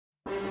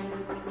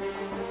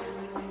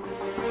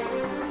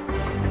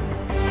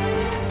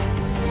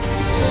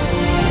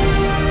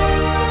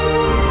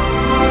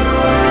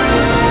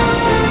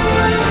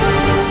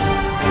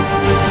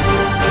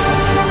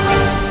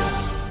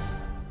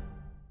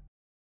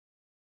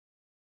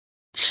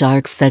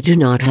sharks that do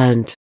not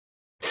hunt.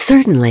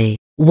 Certainly,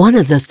 one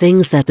of the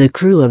things that the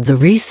crew of the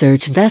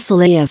research vessel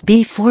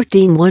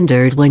AFB-14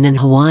 wondered when in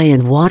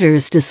Hawaiian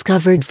waters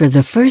discovered for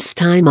the first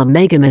time a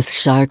megamyth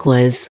shark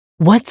was,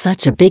 what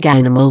such a big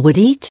animal would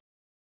eat?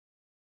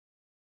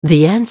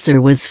 The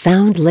answer was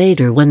found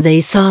later when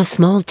they saw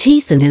small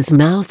teeth in his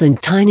mouth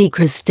and tiny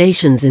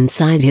crustaceans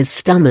inside his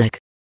stomach.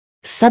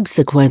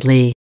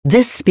 Subsequently,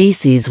 this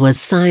species was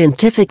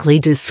scientifically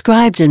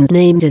described and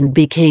named and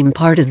became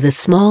part of the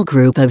small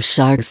group of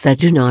sharks that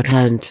do not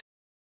hunt.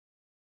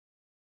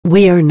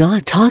 We are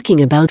not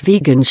talking about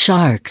vegan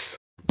sharks,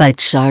 but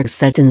sharks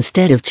that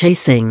instead of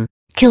chasing,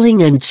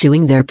 killing and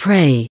chewing their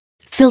prey,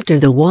 filter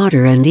the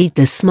water and eat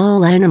the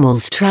small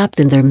animals trapped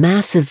in their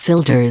massive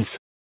filters.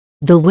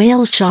 The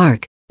whale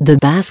shark, the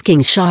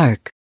basking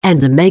shark, and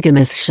the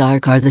megamyth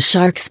shark are the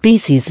shark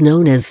species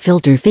known as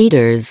filter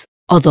feeders,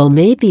 although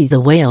maybe the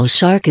whale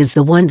shark is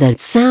the one that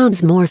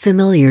sounds more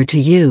familiar to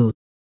you.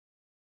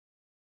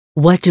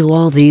 What do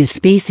all these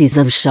species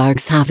of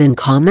sharks have in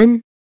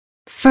common?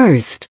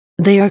 First,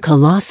 they are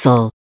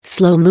colossal,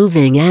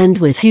 slow-moving and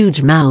with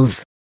huge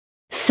mouths.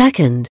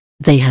 Second,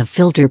 they have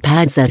filter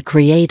pads that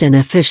create an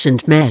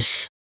efficient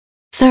mesh.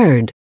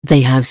 Third,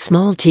 they have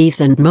small teeth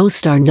and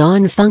most are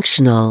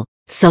non-functional,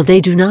 so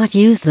they do not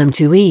use them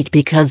to eat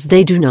because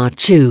they do not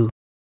chew.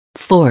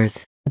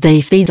 Fourth,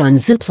 they feed on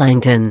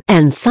zooplankton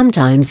and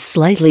sometimes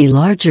slightly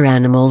larger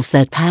animals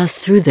that pass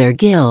through their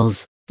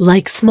gills,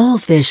 like small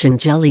fish and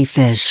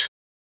jellyfish.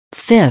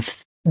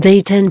 Fifth,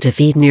 they tend to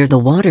feed near the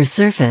water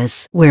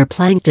surface where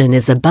plankton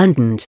is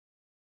abundant.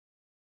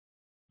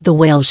 The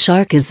whale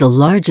shark is the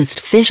largest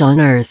fish on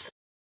Earth.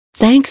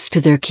 Thanks to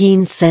their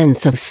keen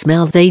sense of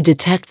smell, they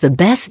detect the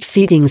best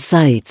feeding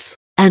sites,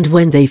 and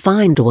when they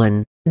find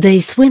one, they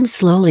swim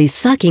slowly,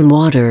 sucking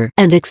water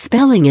and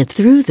expelling it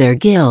through their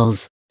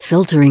gills,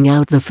 filtering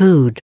out the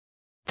food.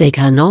 They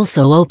can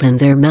also open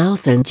their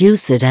mouth and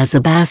use it as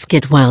a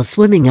basket while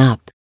swimming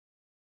up.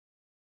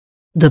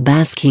 The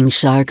basking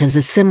shark has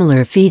a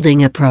similar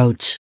feeding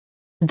approach.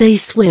 They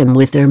swim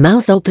with their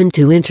mouth open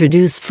to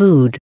introduce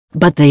food,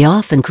 but they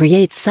often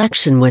create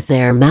suction with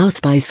their mouth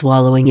by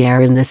swallowing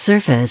air in the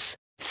surface,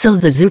 so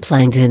the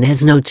zooplankton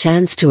has no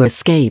chance to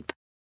escape.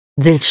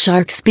 This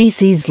shark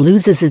species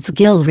loses its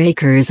gill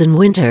rakers in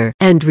winter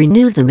and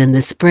renew them in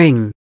the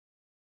spring.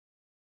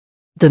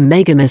 The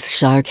megamyth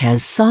shark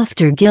has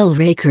softer gill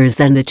rakers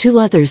than the two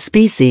other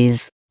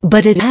species,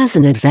 but it has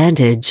an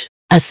advantage: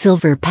 a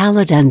silver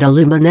palate and a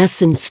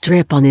luminescent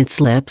strip on its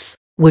lips,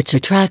 which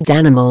attract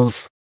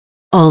animals.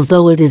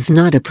 Although it is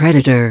not a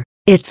predator,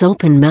 its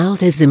open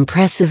mouth is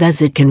impressive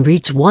as it can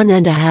reach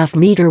 1.5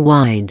 meters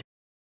wide.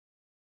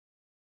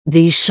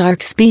 These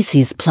shark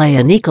species play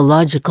an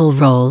ecological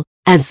role,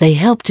 as they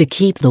help to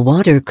keep the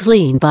water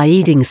clean by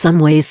eating some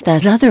waste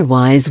that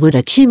otherwise would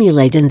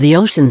accumulate in the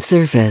ocean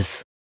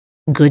surface.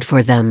 Good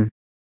for them.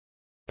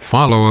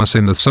 Follow us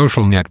in the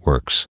social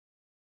networks: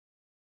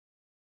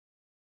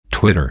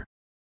 Twitter,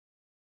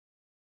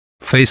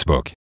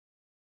 Facebook,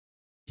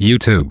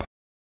 YouTube,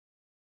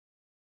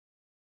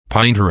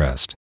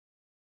 Pinterest,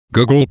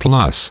 Google+,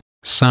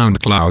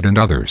 SoundCloud and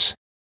others.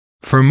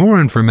 For more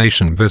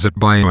information visit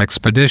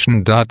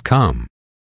bioexpedition.com.